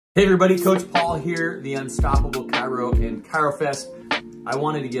Hey everybody, Coach Paul here, the Unstoppable Chiro and ChiroFest. I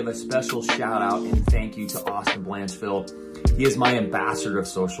wanted to give a special shout out and thank you to Austin Blanchfill. He is my ambassador of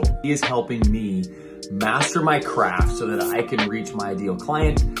social. He is helping me master my craft so that I can reach my ideal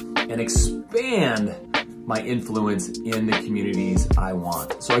client and expand my influence in the communities I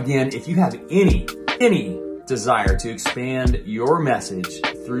want. So again, if you have any desire to expand your message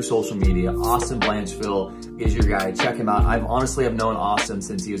through social media, Austin Blanchfill is your guy. Check him out. I've known Austin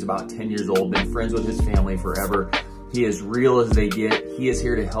since he was about 10 years old, been friends with his family forever. He is real as they get. He is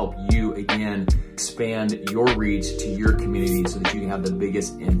here to help you, again, expand your reach to your community so that you can have the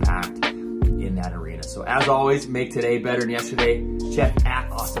biggest impact in that arena. So as always, make today better than yesterday. Check at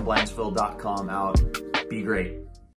austinblanchfill.com out. Be great.